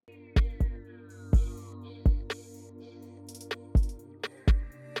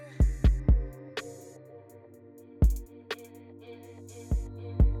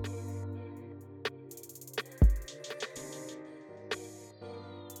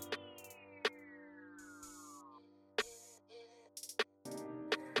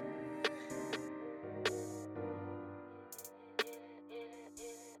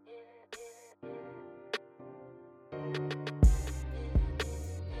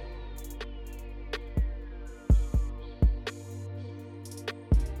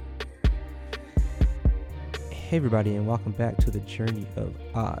Hey everybody, and welcome back to the Journey of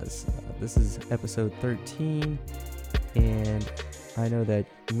Oz. This is episode 13, and I know that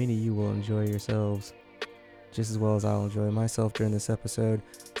many of you will enjoy yourselves just as well as I'll enjoy myself during this episode.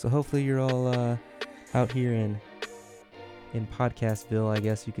 So hopefully you're all out here in Podcastville, I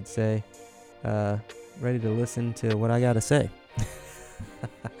guess you could say, ready to listen to what I gotta say.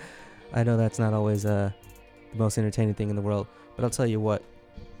 I know that's not always the most entertaining thing in the world, but I'll tell you what.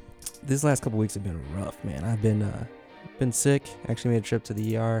 These last couple weeks have been rough, man. I've been sick. Actually made a trip to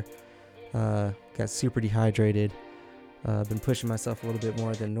the ER. Got super dehydrated. Been pushing myself a little bit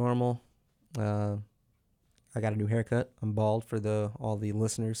more than normal. I got a new haircut. I'm bald for all the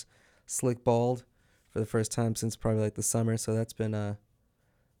listeners. Slick bald for the first time since probably like the summer. So that's been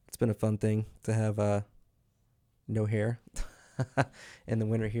it's been a fun thing to have no hair in the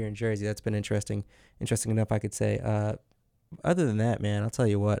winter here in Jersey. That's been interesting. Interesting enough, I could say. Other than that, man, I'll tell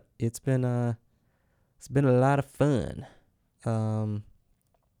you what, it's been a lot of fun.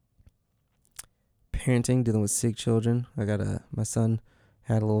 Parenting, dealing with sick children. My son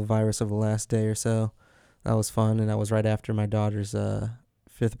had a little virus over the last day or so. That was fun, and that was right after my daughter's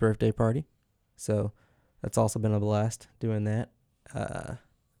 5th birthday party. So that's also been a blast doing that.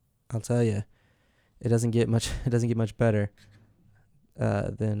 I'll tell you, it doesn't get much better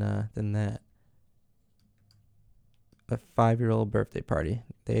than that. A 5-year-old birthday party.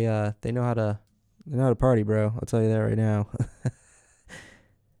 They know how to party, bro. I'll tell you that right now.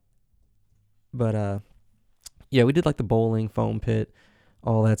 But yeah, we did like the bowling, foam pit,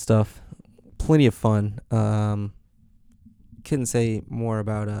 all that stuff. Plenty of fun. Couldn't say more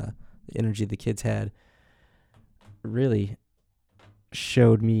about the energy the kids had. Really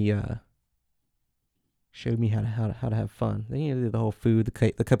showed me how to have fun. They did the whole food, the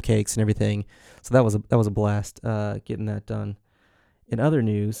cupcakes and everything. So that was a blast getting that done. In other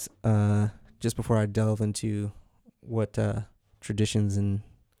news, just before I delve into what traditions and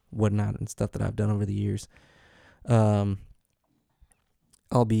whatnot and stuff that I've done over the years, I'll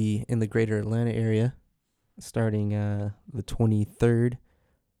be in the greater Atlanta area starting the 23rd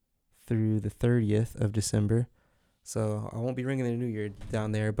through the 30th of December. So I won't be ringing the new year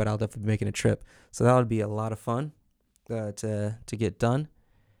down there, but I'll definitely be making a trip. So that would be a lot of fun to get done,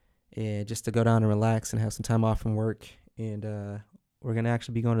 and just to go down and relax and have some time off from work. And we're going to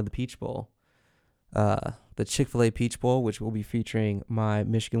actually be going to the Peach Bowl, the Chick-fil-A Peach Bowl, which will be featuring my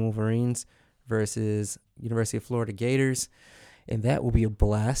Michigan Wolverines versus University of Florida Gators. And that will be a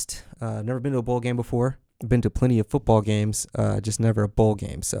blast. I've never been to a bowl game before. I've been to plenty of football games, just never a bowl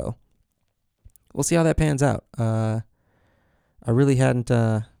game. So we'll see how that pans out. I really hadn't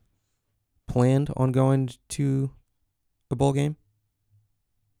planned on going to a bowl game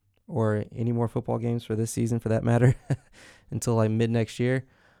or any more football games for this season, for that matter, until like mid next year.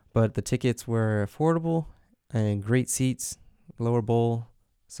 But the tickets were affordable and great seats, lower bowl.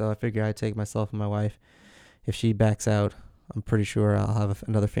 So I figured I'd take myself and my wife. If she backs out, I'm pretty sure I'll have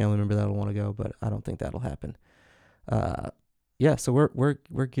another family member that'll want to go, but I don't think that'll happen. Yeah, so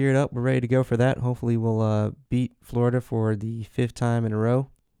we're geared up. We're ready to go for that. Hopefully we'll beat Florida for the 5th time in a row.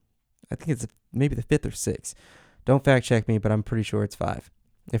 I think it's maybe the 5th or 6th. Don't fact check me, but I'm pretty sure it's 5.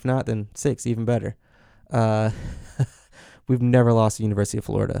 If not, then 6, even better. We've never lost to University of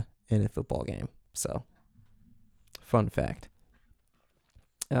Florida in a football game. So, fun fact.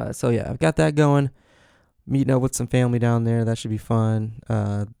 So yeah, I've got that going. Meeting up with some family down there. That should be fun.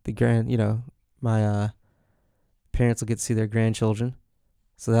 My parents will get to see their grandchildren.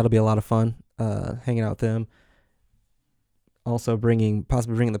 So that'll be a lot of fun, hanging out with them. Also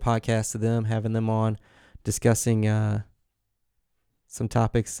possibly bringing the podcast to them, having them on, discussing some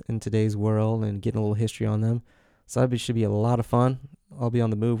topics in today's world and getting a little history on them. So that should be a lot of fun. I'll be on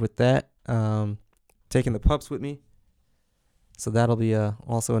the move with that. Taking the pups with me. So that'll be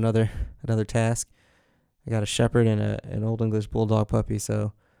also another task. I got a shepherd and an old English bulldog puppy,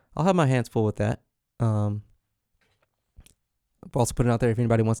 so I'll have my hands full with that. I'm also putting out there, if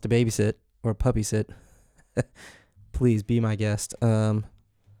anybody wants to babysit or puppy sit, please be my guest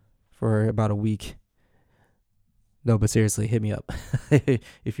for about a week. No, but seriously, hit me up.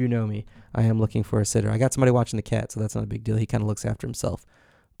 If you know me, I am looking for a sitter. I got somebody watching the cat, so that's not a big deal. He kind of looks after himself.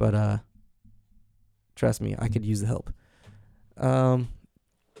 But trust me, I could use the help.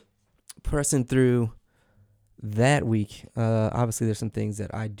 Pressing through that week, obviously there's some things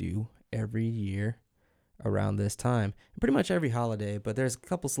that I do every year around this time. Pretty much every holiday, but there's a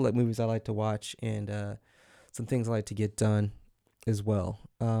couple select movies I like to watch and some things I like to get done as well.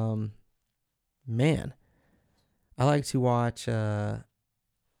 Man, I like to watch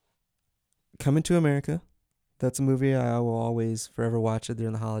Coming to America. That's a movie I will always forever watch it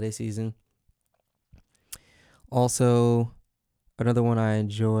during the holiday season. Also, another one I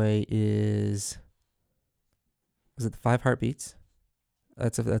enjoy is it the Five Heartbeats?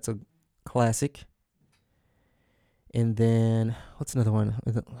 That's a classic. And then what's another one?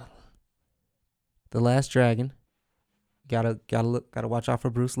 The Last Dragon. Gotta watch out for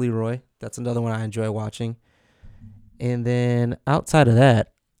Bruce Leroy. That's another one I enjoy watching. And then outside of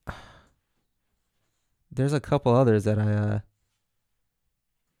that, there's a couple others that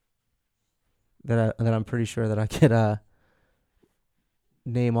I'm pretty sure that I could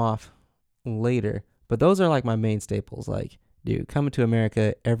name off later. But those are like my main staples. Like, dude, Coming to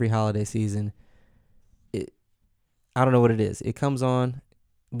America every holiday season. It I don't know what it is. It comes on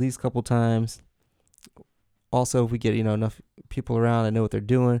at least a couple times. Also, if we get enough people around that know what they're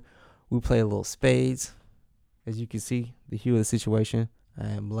doing, we play a little spades. As you can see, the hue of the situation. I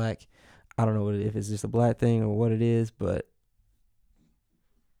am black. I don't know if it's just a black thing or what it is, but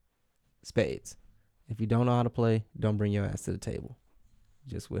spades. If you don't know how to play, don't bring your ass to the table.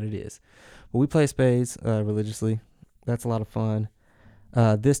 Just what it is. But we play spades religiously. That's a lot of fun.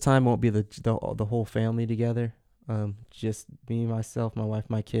 This time won't be the whole family together. Just me, myself, my wife,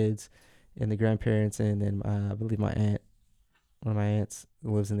 my kids, and the grandparents, and then I believe my aunt, one of my aunts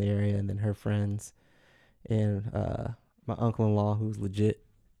lives in the area, and then her friends, and my uncle-in-law who's legit.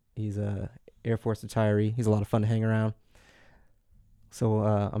 He's a Air Force retiree. He's a lot of fun to hang around. So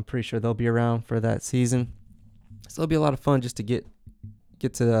I'm pretty sure they'll be around for that season. So it'll be a lot of fun just to get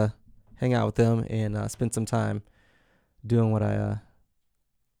to hang out with them and spend some time doing what I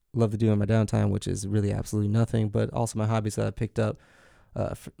love to do in my downtime, which is really absolutely nothing, but also my hobbies that I picked up,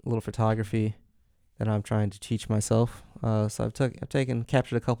 a little photography that I'm trying to teach myself. So I've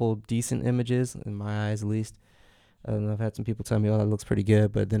captured a couple decent images, in my eyes at least. I've had some people tell me, oh, that looks pretty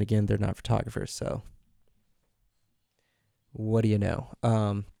good, but then again, they're not photographers, so what do you know?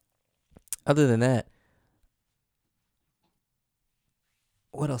 Other than that,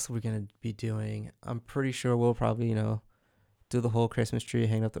 what else are we going to be doing? I'm pretty sure we'll probably, do the whole Christmas tree,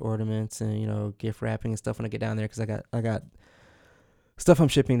 hang up the ornaments, and gift wrapping and stuff when I get down there, because I got stuff I'm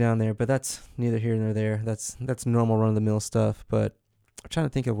shipping down there. But that's neither here nor there. That's normal run of the mill stuff. But I'm trying to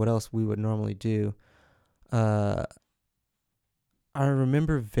think of what else we would normally do. I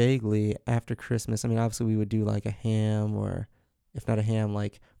remember vaguely after Christmas. I mean, obviously we would do like a ham, or if not a ham,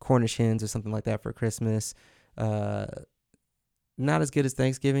 like Cornish hens or something like that for Christmas. Not as good as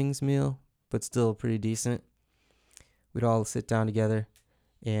Thanksgiving's meal, but still pretty decent. We'd all sit down together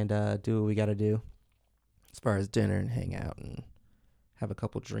and do what we got to do as far as dinner and hang out and have a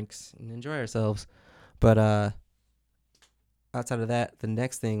couple drinks and enjoy ourselves. But outside of that, the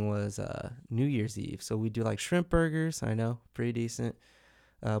next thing was New Year's Eve. So we do like shrimp burgers. I know, pretty decent.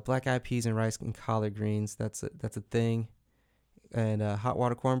 Black eyed peas and rice and collard greens. That's a thing. And hot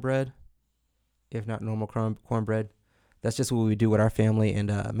water cornbread, if not normal cornbread. That's just what we do with our family. And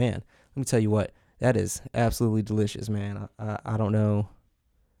man, let me tell you what. That is absolutely delicious, man. I don't know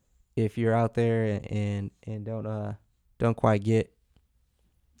if you're out there and don't quite get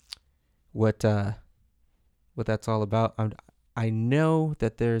what that's all about. I know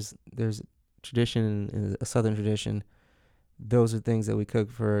that there's tradition, a southern tradition. Those are things that we cook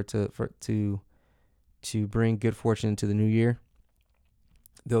to bring good fortune into the new year.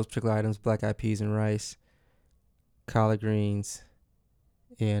 Those particular items: black eyed peas and rice, collard greens,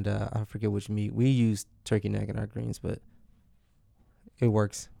 and I forget which meat. We use turkey neck in our greens, but it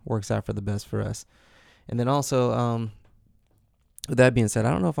works out for the best for us. And then also, with that being said,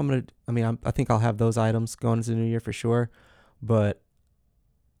 I don't know if I'm gonna. I mean, I think I'll have those items going into the new year for sure, but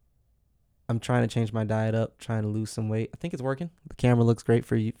I'm trying to change my diet up, trying to lose some weight. I think it's working. The camera looks great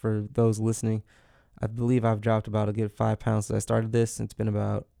for you, for those listening. I believe I've dropped about a good 5 pounds since I started this. It's been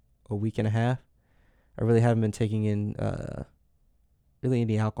about a week and a half. I really haven't been taking in really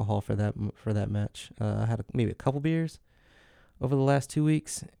any alcohol for that much. I had maybe a couple beers over the last 2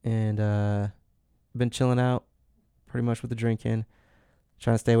 weeks, and been chilling out pretty much with the drinking,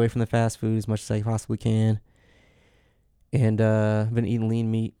 trying to stay away from the fast food as much as I possibly can, and been eating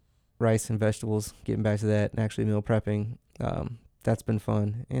lean meat, rice and vegetables, getting back to that, and actually meal prepping. That's been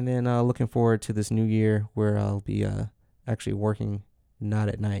fun. And then looking forward to this new year where I'll be actually working not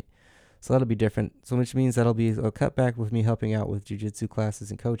at night. So that'll be different. So which means that'll be a cutback with me helping out with jiu-jitsu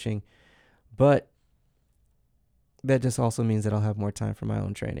classes and coaching. But that just also means that I'll have more time for my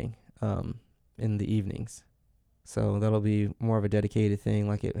own training in the evenings. So that'll be more of a dedicated thing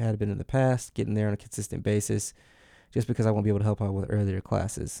like it had been in the past, getting there on a consistent basis, just because I won't be able to help out with earlier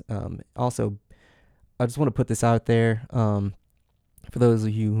classes. Also, I just want to put this out there. For those of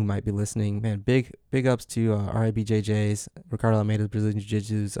you who might be listening, man, big ups to RIBJJ's, Ricardo Almeida's Brazilian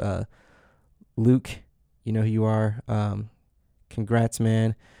Jiu-Jitsu's, Luke You know who you are. Congrats,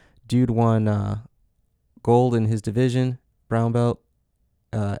 man. Dude won gold in his division, brown belt,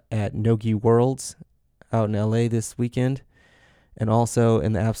 at Nogi Worlds out in LA this weekend. And also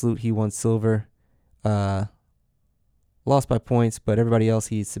in the absolute, he won silver. Lost by points, but everybody else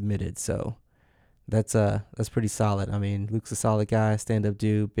he submitted. So that's pretty solid. I mean, Luke's a solid guy, stand up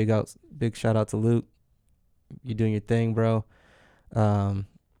dude. Big shout out to Luke. You doing your thing, bro. I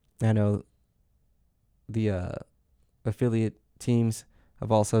know the affiliate teams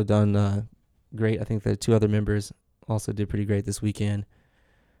have also done great. I think the two other members also did pretty great this weekend.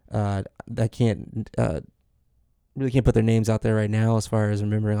 I can't really can't put their names out there right now as far as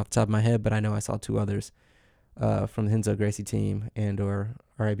remembering off the top of my head, but I know I saw two others from the Henzo Gracie team and or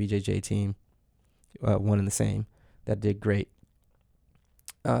RIBJJ team, one and the same, that did great.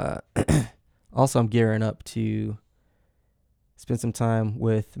 Also, I'm gearing up to spend some time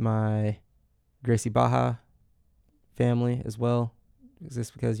with my Gracie Baja family as well.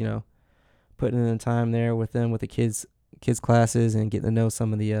 Just because, putting in the time there with them with the kids classes and getting to know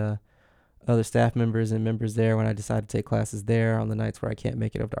some of the other staff members and members there when I decide to take classes there on the nights where I can't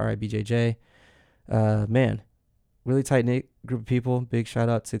make it up to RIBJJ. Man, really tight-knit group of people. Big shout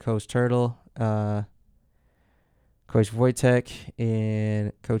out to Coach Turtle, Coach Wojtek,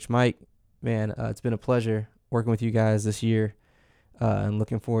 and Coach Mike. Man, it's been a pleasure working with you guys this year. And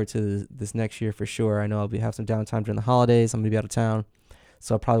looking forward to this next year for sure. I know I'll have some downtime during the holidays. I'm going to be out of town,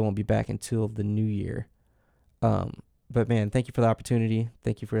 so I probably won't be back until the new year. But, man, thank you for the opportunity.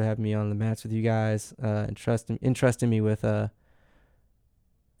 Thank you for having me on the mats with you guys, and entrusting me with the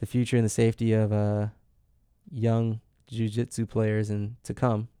future and the safety of young jiu-jitsu players and to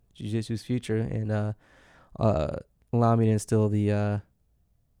come, jiu-jitsu's future, and allow me to instill the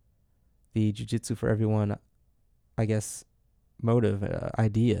jiu-jitsu for everyone, I guess, motive,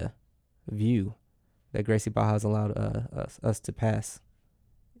 idea, view that Gracie Baja has allowed us to pass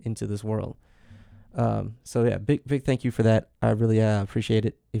into this world. So yeah, big thank you for that. I really appreciate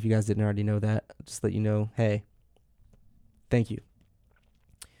it. If you guys didn't already know that, just let you know, hey, thank you.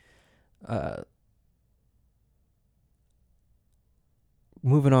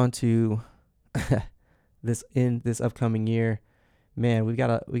 Moving on to this upcoming year, man, we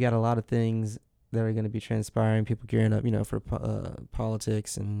got a lot of things that are going to be transpiring. People gearing up, for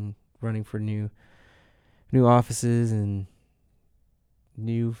politics and running for new offices and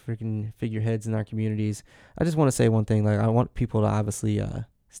new freaking figureheads in our communities. I just want to say one thing. Like, I want people to obviously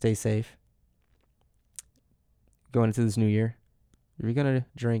stay safe going into this new year. If you're gonna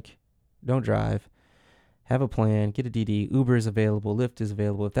drink, don't drive. Have a plan. Get a DD. Uber is available. Lyft is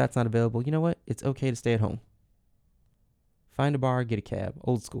available. If that's not available, you know what? It's okay to stay at home. Find a bar. Get a cab.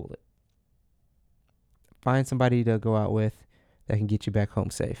 Old school it. Find somebody to go out with that can get you back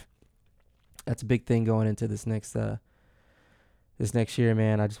home safe. That's a big thing going into this next year,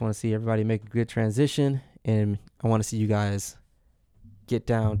 man. I just want to see everybody make a good transition, and I want to see you guys get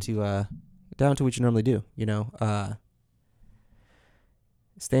down to what you normally do.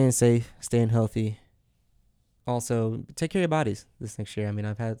 Staying safe, staying healthy. Also, take care of your bodies this next year. I mean,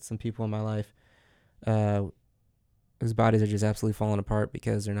 I've had some people in my life whose bodies are just absolutely falling apart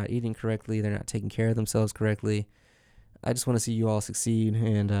because they're not eating correctly. They're not taking care of themselves correctly. I just want to see you all succeed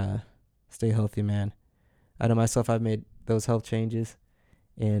and stay healthy, man. I know myself, I've made those health changes,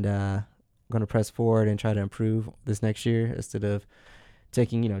 and I'm going to press forward and try to improve this next year instead of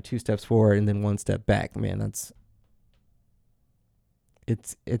taking, 2 steps forward and then 1 step back. Man,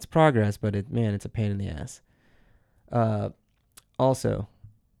 it's progress, but it's a pain in the ass. Also,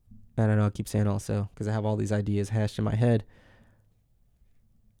 and I know I keep saying also because I have all these ideas hashed in my head.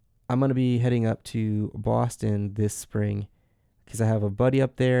 I'm going to be heading up to Boston this spring because I have a buddy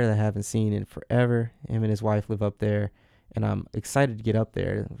up there that I haven't seen in forever. Him and his wife live up there, and I'm excited to get up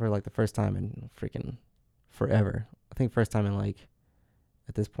there for like the first time in freaking forever. I think first time in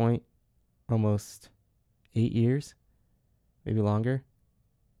at this point, almost 8 years, maybe longer,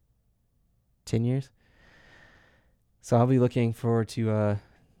 10 years. So I'll be looking forward to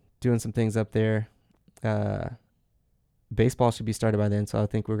doing some things up there. Baseball should be started by then, so I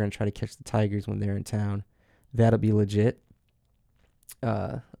think we're going to try to catch the Tigers when they're in town. That'll be legit.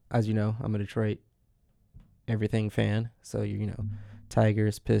 As you know, I'm a Detroit everything fan, so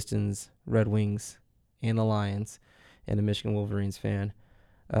Tigers, Pistons, Red Wings, and the Lions, and a Michigan Wolverines fan.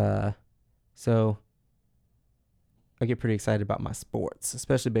 So I get pretty excited about my sports,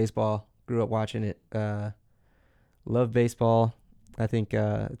 especially baseball. Grew up watching it. Love baseball. I think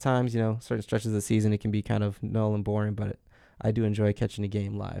at times, certain stretches of the season, it can be kind of null and boring, but I do enjoy catching a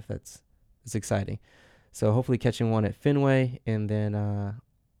game live. It's exciting. So hopefully catching one at Fenway, and then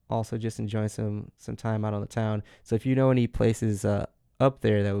also just enjoying some time out on the town. So if you know any places up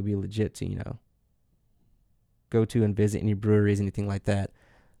there that would be legit to, go to and visit, any breweries, anything like that,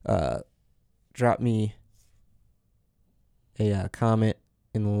 drop me a comment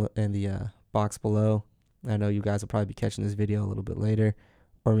in the box below. I know you guys will probably be catching this video a little bit later,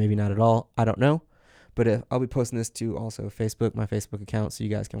 or maybe not at all. I don't know. But I'll be posting this to also Facebook, my Facebook account, so you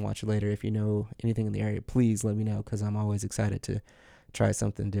guys can watch it later. If you know anything in the area, please let me know, because I'm always excited to try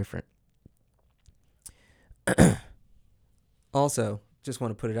something different. Also, just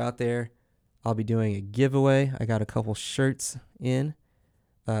want to put it out there. I'll be doing a giveaway. I got a couple shirts in.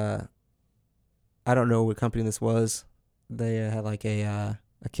 I don't know what company this was. They had like a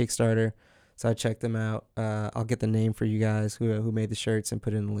Kickstarter, so I checked them out. I'll get the name for you guys who made the shirts and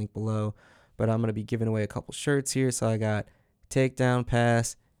put it in the link below. But I'm going to be giving away a couple shirts here. So I got Takedown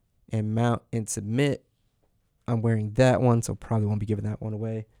Pass and Mount and Submit. I'm wearing that one, so probably won't be giving that one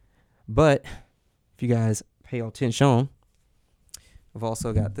away. But if you guys pay attention, I've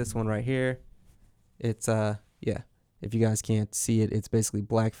also got this one right here. It's, if you guys can't see it, it's basically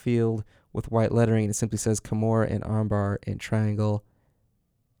black field with white lettering. And it simply says Kimura and armbar and triangle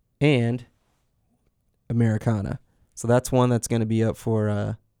and Americana. So that's one that's going to be up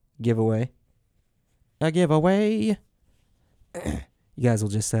for giveaway. A giveaway. You guys will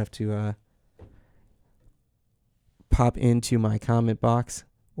just have to pop into my comment box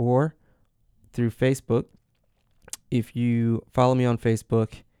or through Facebook. If you follow me on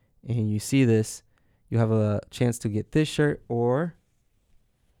Facebook and you see this, you have a chance to get this shirt or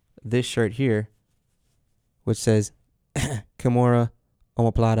this shirt here, which says Kimura,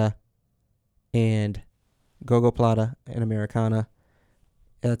 Omoplata, and Gogo Plata and Americana.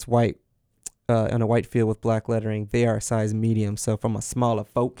 That's white. On a white field with black lettering. They are a size medium, so from a smaller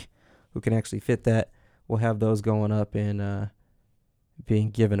folk who can actually fit that, we'll have those going up and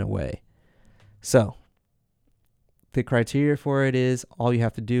being given away. So the criteria for it is all you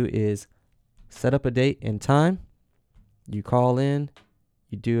have to do is set up a date and time. You call in,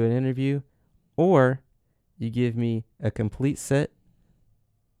 you do an interview, or you give me a complete set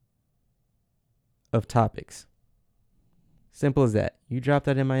of topics. Simple as that. You drop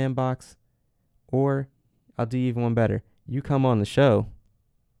that in my inbox. Or I'll do even one better. You come on the show,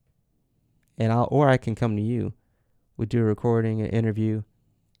 and I can come to you. We do a recording, an interview.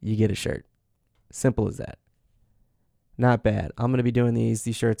 You get a shirt. Simple as that. Not bad. I'm gonna be doing these.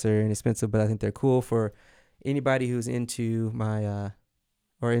 These shirts are inexpensive, but I think they're cool for anybody who's into my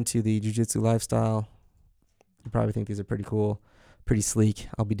or into the jiu-jitsu lifestyle. You probably think these are pretty cool, pretty sleek.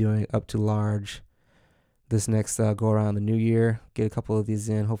 I'll be doing up to large this next go around the new year. Get a couple of these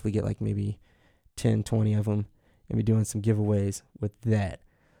in. Hopefully get like maybe 10, 20 of them, and be doing some giveaways with that.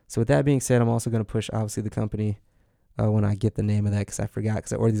 So with that being said, I'm also going to push, obviously, the company when I get the name of that, because I forgot,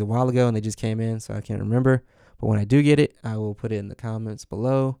 because I ordered these a while ago and they just came in, so I can't remember. But when I do get it, I will put it in the comments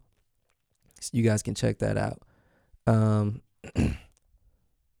below so you guys can check that out.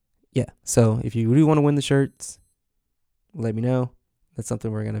 Yeah, so if you really want to win the shirts, let me know. That's something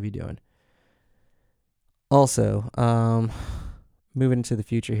we're going to be doing. Also, moving into the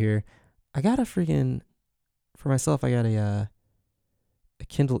future here, I got for myself, I got a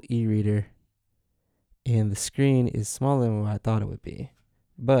Kindle e-reader, and the screen is smaller than what I thought it would be,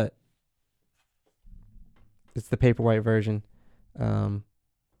 but it's the Paperwhite version. I'm going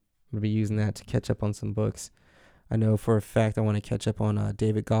to be using that to catch up on some books. I know for a fact I want to catch up on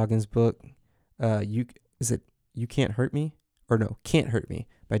David Goggins' book. You Can't Hurt Me? Or no, Can't Hurt Me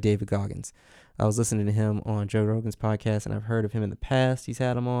by David Goggins. I was listening to him on Joe Rogan's podcast, and I've heard of him in the past. He's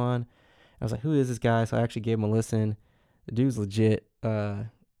had him on. I was like, who is this guy? So I actually gave him a listen. The dude's legit.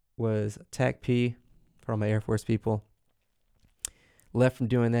 Was TAC-P for all my Air Force people. Left from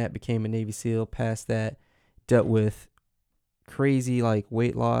doing that, became a Navy SEAL. Past that, dealt with crazy like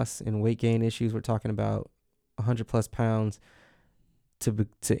weight loss and weight gain issues. We're talking about 100 plus pounds to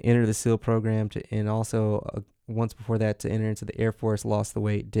enter the SEAL program, and also once before that to enter into the Air Force. Lost the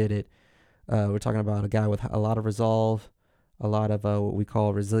weight, did it. We're talking about a guy with a lot of resolve, a lot of what we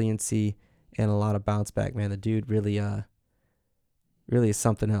call resiliency, and a lot of bounce back, man. The dude really is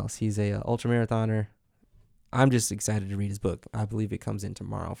something else. He's a ultra marathoner. I'm just excited to read his book. I believe it comes in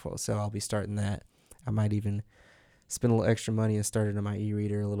tomorrow, so I'll be starting that. I might even spend a little extra money and start it on my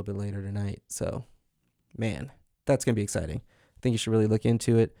e-reader a little bit later tonight. So, man, that's going to be exciting. I think you should really look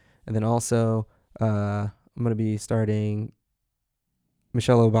into it. And then also, I'm going to be starting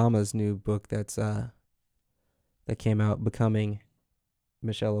Michelle Obama's new book that came out, Becoming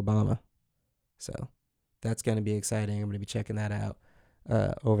Michelle Obama. So that's going to be exciting. I'm going to be checking that out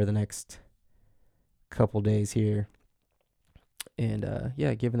over the next couple days here. and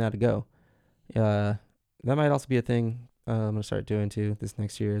yeah, giving that a go. Uh, that might also be a thing I'm gonna start doing too this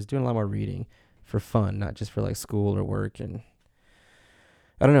next year, is doing a lot more reading for fun, not just for like school or work. And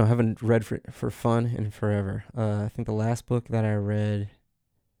I don't know, haven't read for fun in forever. I think the last book that I read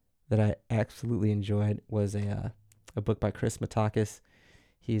that I absolutely enjoyed was a book by Chris Matakis.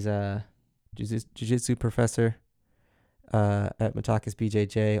 He's a jiu-jitsu professor at Matakis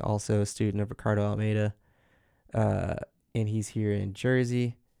BJJ, also a student of Ricardo Almeida, uh, and he's here in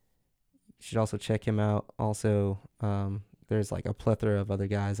Jersey. You should also check him out. Also, there's like a plethora of other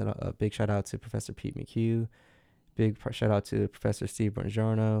guys, and a big shout out to Professor Pete McHugh. Big shout out to Professor Steve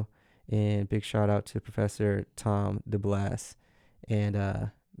Bongiorno, and big shout out to Professor Tom DeBlas.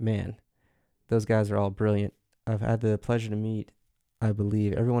 And man, those guys are all brilliant. I've had the pleasure to meet, I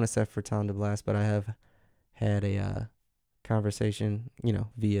believe, everyone except for Tom DeBlas, but I have had a conversation,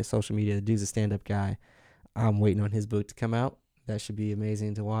 via social media. The dude's a stand-up guy. I'm waiting on his book to come out. That should be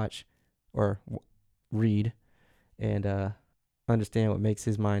amazing to watch or read, and understand what makes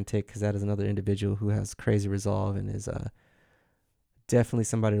his mind tick, because that is another individual who has crazy resolve and is definitely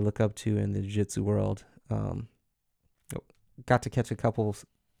somebody to look up to in the jiu-jitsu world. Got to catch a couple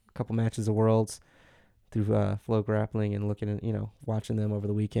matches of Worlds through Flow Grappling, and looking at, watching them over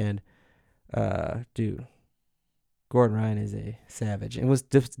the weekend. Dude, Gordon Ryan is a savage, and was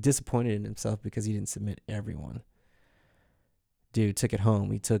disappointed in himself because he didn't submit everyone. Dude took it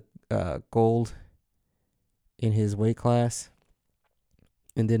home. He took gold in his weight class,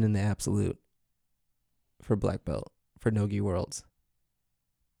 and then in the absolute for black belt for Nogi Worlds.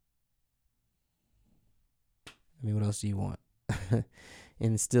 I mean, what else do you want?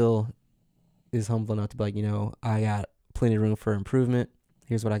 And still is humble enough to be like, I got plenty of room for improvement.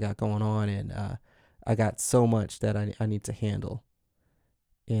 Here's what I got going on, and I got so much that I need to handle,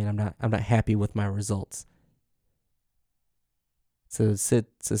 and I'm not happy with my results. So sit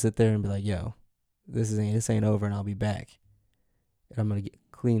there and be like, yo, this ain't over, and I'll be back, and I'm gonna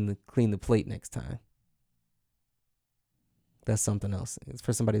clean the plate next time. That's something else. It's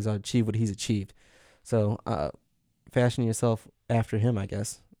for somebody who's achieved what he's achieved. So fashion yourself after him, I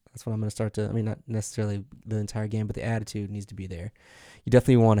guess. That's what I'm going to start to. I mean, not necessarily the entire game, but the attitude needs to be there. You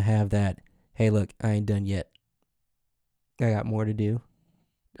definitely want to have that, hey, look, I ain't done yet. I got more to do.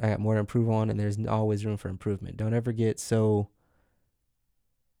 I got more to improve on, and there's always room for improvement. Don't ever get so,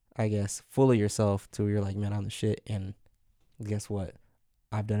 I guess, full of yourself to where you're like, man, I'm the shit, and guess what?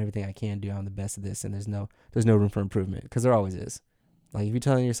 I've done everything I can do. I'm the best at this, and there's no room for improvement, because there always is. Like, if you're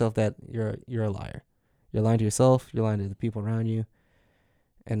telling yourself that, you're a liar. You're lying to yourself. You're lying to the people around you.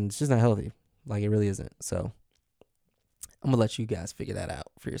 And it's just not healthy. Like, it really isn't. So I'm going to let you guys figure that out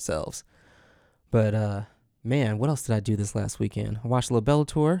for yourselves. But, man, what else did I do this last weekend? I watched a little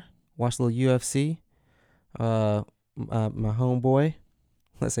Bellator. Watched a little UFC. My homeboy.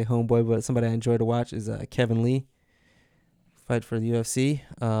 Let's say homeboy, but somebody I enjoy to watch is Kevin Lee. Fight for the UFC.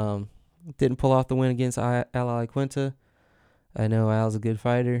 Didn't pull off the win against Al Iaquinta. I know Al's a good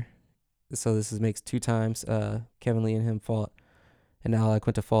fighter. So this makes 2 times. Kevin Lee and him fought. And Al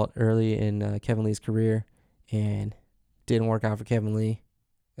Iaquinta fought early in Kevin Lee's career, and didn't work out for Kevin Lee.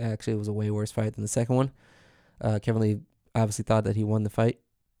 Actually, it was a way worse fight than the second one. Kevin Lee obviously thought that he won the fight.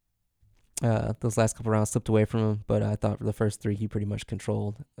 Those last couple rounds slipped away from him, but I thought for the first 3 he pretty much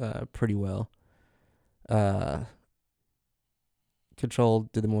controlled pretty well.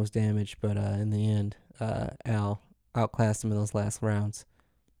 Controlled, did the most damage, but in the end, Al outclassed him in those last rounds.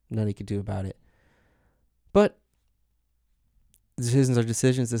 Nothing he could do about it. But decisions are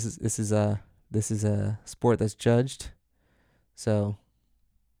decisions. This is a sport that's judged. So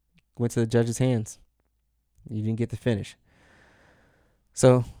went to the judge's hands. You didn't get the finish.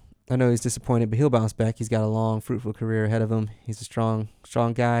 So I know he's disappointed, but he'll bounce back. He's got a long, fruitful career ahead of him. He's a strong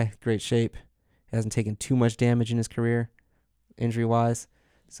guy, great shape. Hasn't taken too much damage in his career, injury-wise.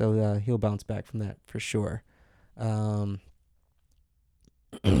 So he'll bounce back from that for sure.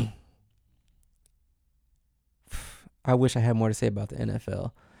 I wish I had more to say about the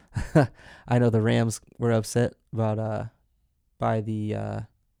NFL. I know the Rams were upset about by the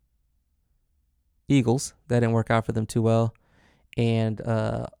Eagles. That didn't work out for them too well. And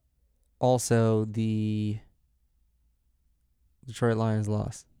also the Detroit Lions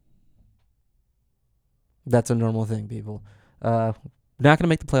lost. That's a normal thing, people. Not going to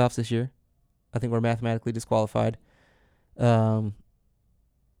make the playoffs this year. I think we're mathematically disqualified. Would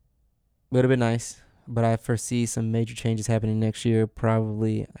have been nice, but I foresee some major changes happening next year,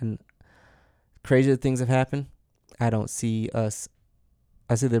 probably. And crazier things have happened. I see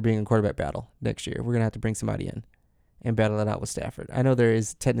there being a quarterback battle next year. We're going to have to bring somebody in and battle it out with Stafford. I know there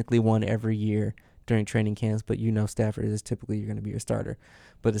is technically one every year during training camps, but Stafford is typically you're going to be your starter.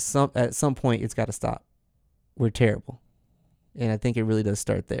 But at some point, it's got to stop. We're terrible. And I think it really does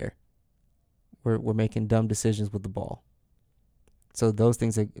start there. We're making dumb decisions with the ball. So those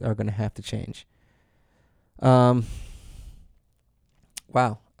things are going to have to change. Wow.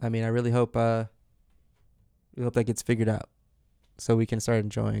 I mean, I really hope we hope that gets figured out so we can start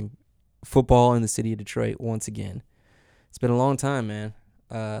enjoying football in the city of Detroit once again. It's been a long time, man.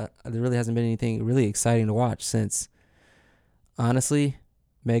 There really hasn't been anything really exciting to watch since, honestly,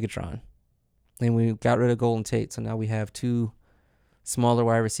 Megatron. And we got rid of Golden Tate, so now we have two smaller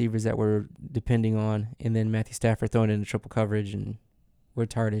wide receivers that we're depending on, and then Matthew Stafford throwing into triple coverage, and we're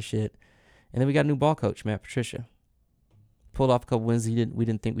tired as shit. And then we got a new ball coach, Matt Patricia. Pulled off a couple wins we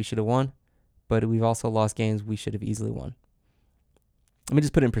didn't think we should have won, but we've also lost games we should have easily won. Let me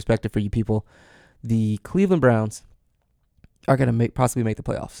just put it in perspective for you people. The Cleveland Browns are going to possibly make the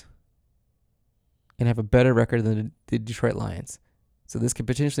playoffs and have a better record than the Detroit Lions. So this could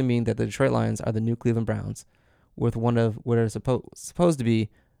potentially mean that the Detroit Lions are the new Cleveland Browns with one of what are supposed to be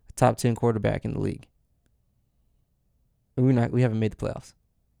a top 10 quarterback in the league. We haven't made the playoffs.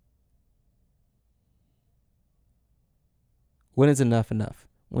 When is enough?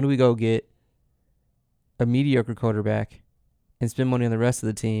 When do we go get a mediocre quarterback and spend money on the rest of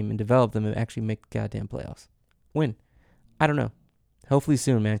the team and develop them and actually make the goddamn playoffs? When? I don't know. Hopefully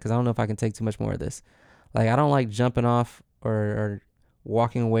soon, man, because I don't know if I can take too much more of this. Like, I don't like jumping off or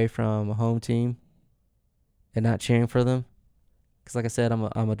walking away from a home team and not cheering for them. Because, like I said,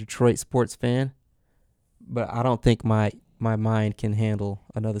 I'm a Detroit sports fan, but I don't think my mind can handle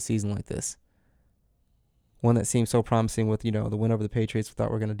another season like this. One that seemed so promising with, the win over the Patriots. We thought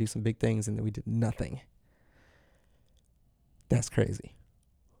we were going to do some big things, and then we did nothing. That's crazy.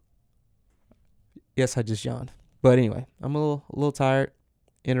 Yes, I just yawned. But anyway, I'm a little tired.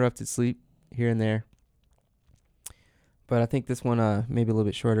 Interrupted sleep here and there. But I think this one maybe a little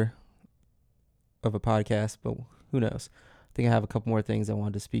bit shorter of a podcast, but who knows? I think I have a couple more things I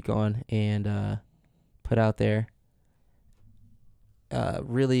wanted to speak on and put out there.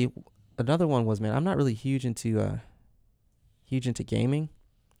 Really, another one was, man, I'm not really huge into gaming,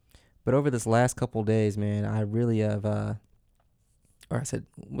 but over this last couple days, man, I really have, I should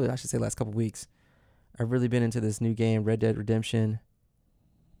say last couple weeks, I've really been into this new game, Red Dead Redemption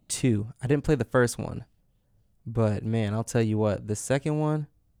 2. I didn't play the first one, but man, I'll tell you what, the second one,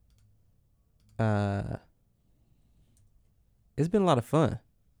 it's been a lot of fun.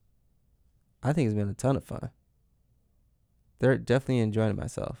 I think it's been a ton of fun. They're definitely enjoying it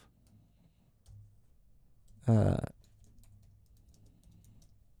myself. I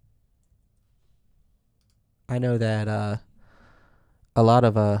know that a lot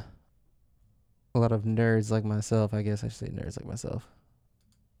of nerds like myself, I guess I should say nerds like myself,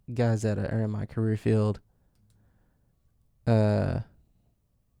 guys that are in my career field, nerd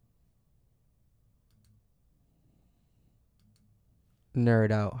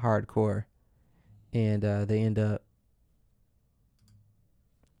out hardcore, and they end up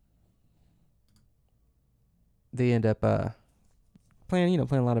playing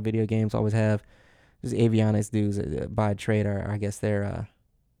a lot of video games. Always have. Just avionics dudes by trade are, I guess they're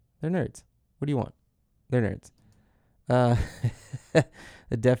nerds. What do you want? They're nerds.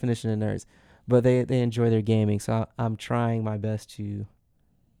 The definition of nerds. But they enjoy their gaming, so I'm trying my best to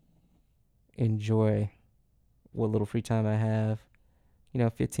enjoy what little free time I have.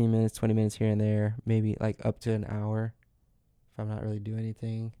 15 minutes, 20 minutes here and there, maybe like up to an hour if I'm not really doing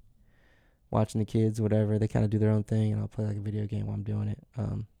anything. Watching the kids, whatever, they kind of do their own thing, and I'll play like a video game while I'm doing it.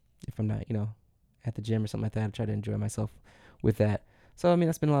 If I'm not, at the gym or something like that, I try to enjoy myself with that. So, I mean,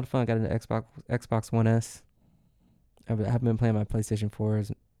 that's been a lot of fun. I got an Xbox One S. I haven't been playing my PlayStation 4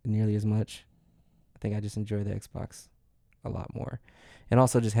 nearly as much. I think I just enjoy the Xbox a lot more. And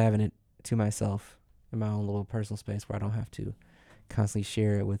also just having it to myself in my own little personal space where I don't have to constantly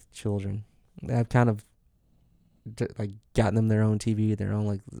share it with children. I've kind of gotten them their own TV, their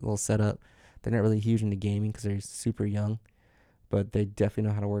own little setup. They're not really huge into gaming because they're super young, but they definitely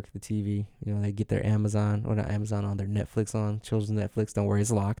know how to work the TV. They get their Amazon, or not Amazon, on their Netflix on, children's Netflix. Don't worry,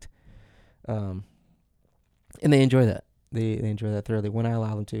 it's locked. And they enjoy that. They enjoy that thoroughly when I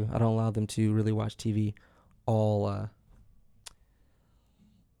allow them to. I don't allow them to really watch TV all,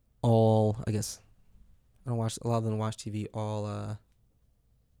 I guess. I don't allow them to watch TV all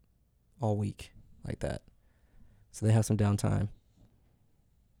week like that. So they have some downtime.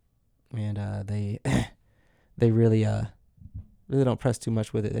 And they really don't press too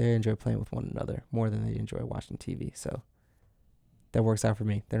much with it. They enjoy playing with one another more than they enjoy watching TV. So that works out for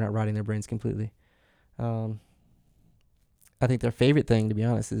me. They're not rotting their brains completely. I think their favorite thing, to be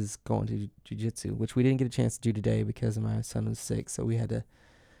honest, is going to jujitsu, which we didn't get a chance to do today because my son was sick. So we had to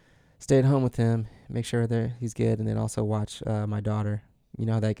stay at home with him, make sure that he's good, and then also watch my daughter. You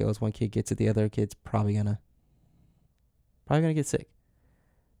know how that goes. One kid gets it, the other kid's probably gonna get sick.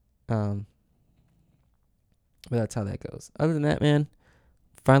 Um, but that's how that goes. Other than that, man,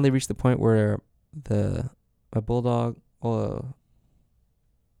 finally reached the point where the my bulldog,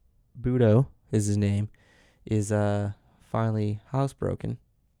 Budo is his name, is finally housebroken.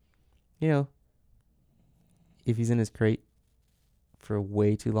 You know, if he's in his crate for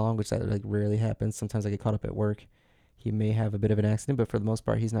way too long, which that like rarely happens. Sometimes I get caught up at work. He may have a bit of an accident, but for the most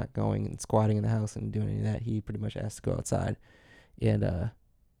part, he's not going and squatting in the house and doing any of that. He pretty much has to go outside, and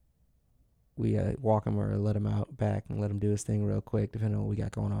we walk him or let him out back and let him do his thing real quick, depending on what we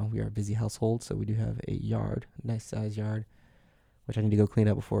got going on. We are a busy household, so we do have a yard, nice size yard, which I need to go clean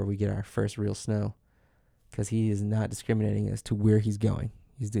up before we get our first real snow, because he is not discriminating as to where he's going.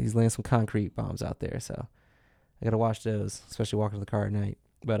 He's laying some concrete bombs out there, so I gotta watch those, especially walking to the car at night.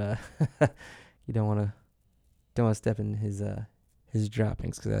 But you don't want to step in his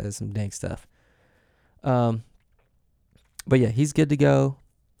droppings, because that is some dank stuff. But yeah, he's good to go.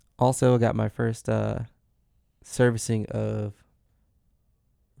 Also, I got my first servicing of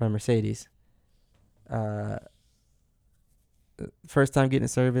my Mercedes. First time getting it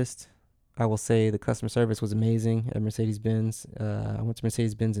serviced. I will say the customer service was amazing at Mercedes-Benz. I went to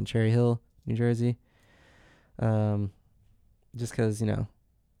Mercedes-Benz in Cherry Hill, New Jersey. Just because,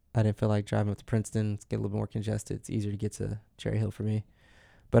 I didn't feel like driving up to Princeton. It's get a little more congested. It's easier to get to Cherry Hill for me.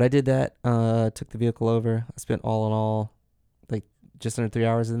 But I did that. Took the vehicle over. I spent all in all like just under 3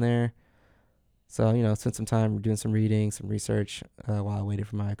 hours in there. So, spent some time doing some reading, some research while I waited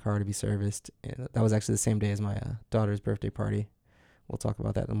for my car to be serviced. And that was actually the same day as my daughter's birthday party. We'll talk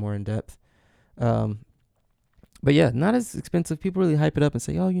about that more in depth. But yeah, not as expensive. People really hype it up and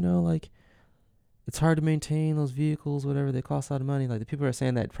say, oh, like it's hard to maintain those vehicles, whatever. They cost a lot of money. Like the people are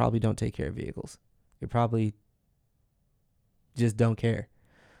saying that probably don't take care of vehicles. They probably just don't care.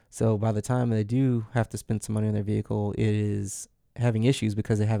 So by the time they do have to spend some money on their vehicle, it is having issues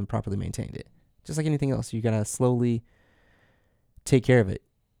because they haven't properly maintained it. Just like anything else, you gotta slowly take care of it.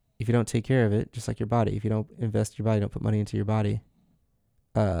 If you don't take care of it, just like your body, if you don't invest in your body, don't put money into your body,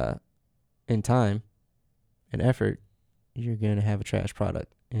 in time and effort, you're gonna have a trash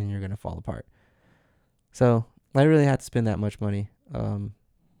product and you're gonna fall apart. So I really had to spend that much money.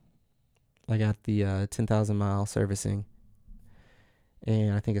 I got the 10,000 mile servicing,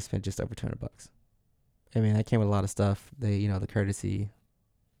 and I think I spent just over $200. I mean, that came with a lot of stuff. They, the courtesy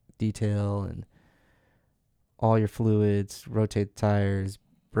detail and all your fluids, rotate the tires,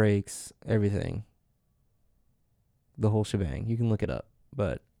 brakes, everything. The whole shebang. You can look it up,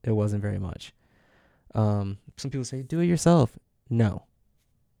 but it wasn't very much. Some people say, do it yourself. No.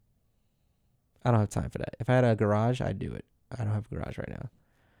 I don't have time for that. If I had a garage, I'd do it. I don't have a garage right now.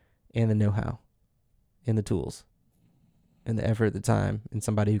 And the know-how. And the tools. And the effort, the time, and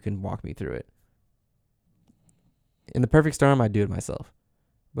somebody who can walk me through it. In the perfect storm, I'd do it myself.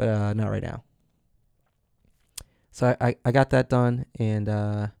 But not right now. So I got that done, and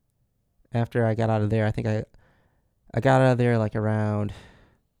after I got out of there, I think I got out of there like around,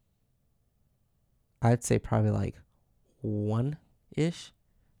 I'd say probably like 1-ish,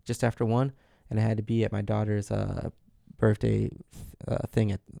 just after 1, and I had to be at my daughter's birthday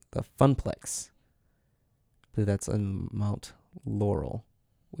thing at the Funplex. I believe that's in Mount Laurel,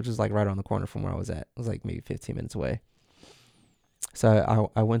 which is like right around the corner from where I was at. It was like maybe 15 minutes away. So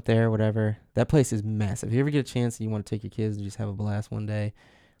I went there, whatever. That place is massive. If you ever get a chance and you want to take your kids and just have a blast one day,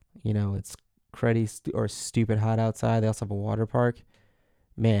 it's cruddy or stupid hot outside. They also have a water park.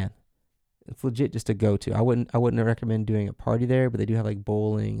 Man, it's legit just to go to. I wouldn't recommend doing a party there, but they do have like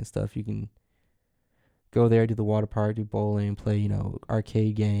bowling and stuff. You can go there, do the water park, do bowling, play,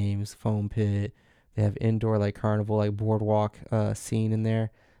 arcade games, foam pit. They have indoor like carnival, like boardwalk scene in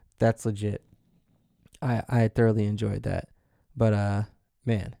there. That's legit. I thoroughly enjoyed that. But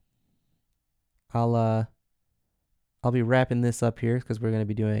man, I'll be wrapping this up here because we're gonna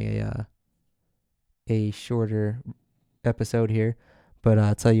be doing a shorter episode here. But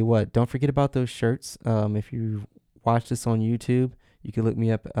I'll tell you what, don't forget about those shirts. If you watch this on YouTube, you can look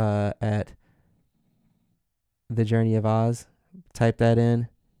me up at The Journey of Oz. Type that in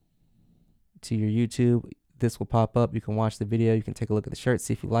to your YouTube. This will pop up. You can watch the video. You can take a look at the shirts,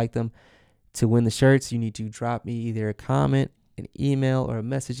 see if you like them. To win the shirts, you need to drop me either a comment, an email, or a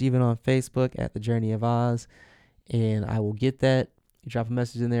message even on Facebook at The Journey of Oz, and I will get that. You drop a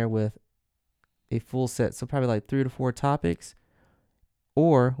message in there with a full set, so probably like 3 to 4 topics,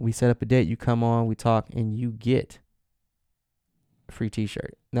 or we set up a date, you come on, we talk, and you get free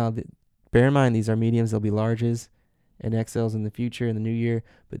t-shirt. Now, bear in mind, these are mediums. They'll be larges and XLs in the future, in the new year,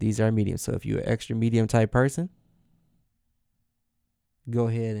 but these are mediums. So if you're an extra medium type person, go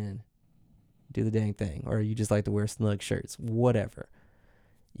ahead and do the dang thing. Or you just like to wear snug shirts, whatever.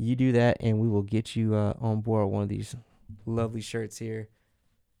 You do that, and we will get you on board one of these lovely shirts here.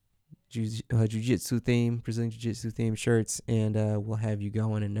 Jiu-jitsu theme, Brazilian Jiu-jitsu theme shirts, and we'll have you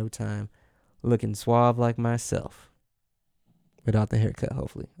going in no time, looking suave like myself, without the haircut,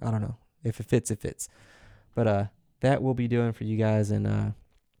 hopefully. I don't know. If it fits, it fits. But that will be doing for you guys, and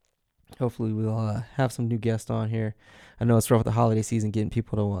hopefully we'll have some new guests on here. I know it's rough with the holiday season, getting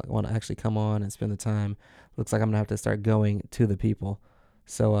people to want to actually come on and spend the time. Looks like I'm going to have to start going to the people.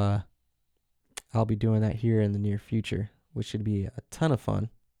 So I'll be doing that here in the near future, which should be a ton of fun.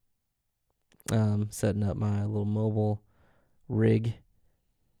 Setting up my little mobile rig,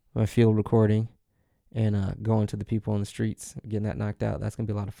 my field recording, and going to the people on the streets, getting that knocked out. That's going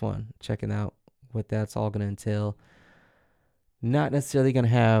to be a lot of fun, checking out what that's all going to entail. Not necessarily going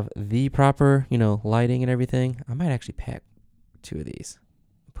to have the proper, lighting and everything. I might actually pack 2 of these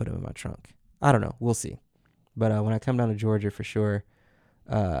and put them in my trunk. I don't know. We'll see. But when I come down to Georgia, for sure,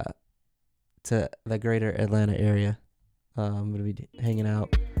 to the greater Atlanta area, I'm going to be hanging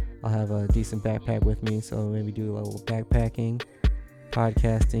out. I'll have a decent backpack with me, so maybe do a little backpacking,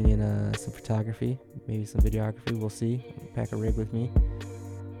 podcasting, and some photography, maybe some videography. We'll see. Pack a rig with me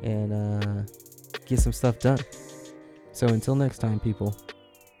and get some stuff done. So until next time, people,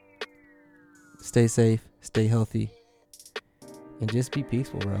 stay safe, stay healthy, and just be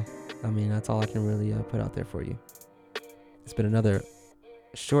peaceful, bro. I mean, that's all I can really put out there for you. It's been another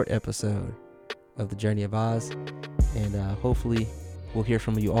short episode of The Journey of Oz, and hopefully we'll hear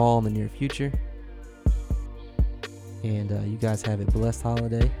from you all in the near future. And you guys have a blessed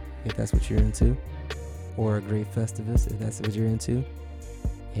holiday, if that's what you're into, or a great Festivus, if that's what you're into.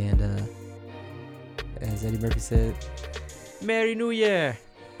 And as Eddie Murphy said, Merry New Year!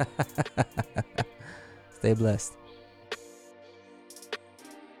 Stay blessed.